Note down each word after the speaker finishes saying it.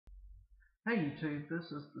Hey YouTube, this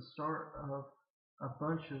is the start of a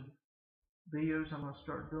bunch of videos I'm going to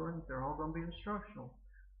start doing. They're all going to be instructional.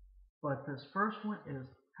 But this first one is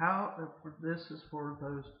this is for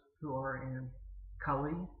those who are in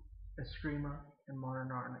Kali, Eskrima, and Modern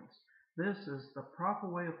Arnis. This is the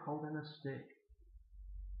proper way of holding a stick.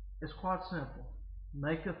 It's quite simple.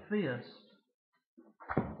 Make a fist.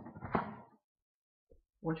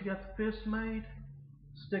 Once you got the fist made,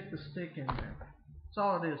 stick the stick in there. That's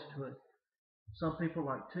all it is to it. Some people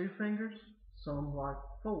like 2 fingers, some like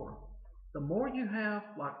 4. The more you have,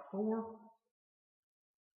 like 4,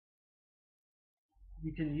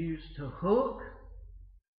 you can use to hook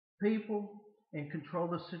people and control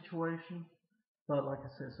the situation. But like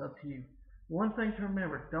I said, it's up to you. One thing to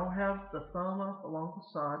remember, don't have the thumb up along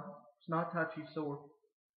the side. It's not touchy sword,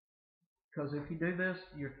 because if you do this,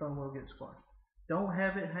 your thumb will get squashed. Don't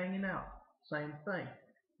have it hanging out. Same thing.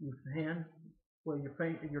 Your hand, well,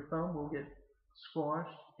 your thumb will get squashed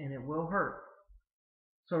and it will hurt.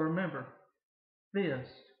 So remember, fist.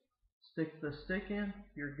 Stick the stick in,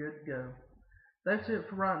 you're good to go. That's it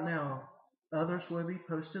for right now. Others will be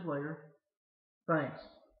posted later. Thanks.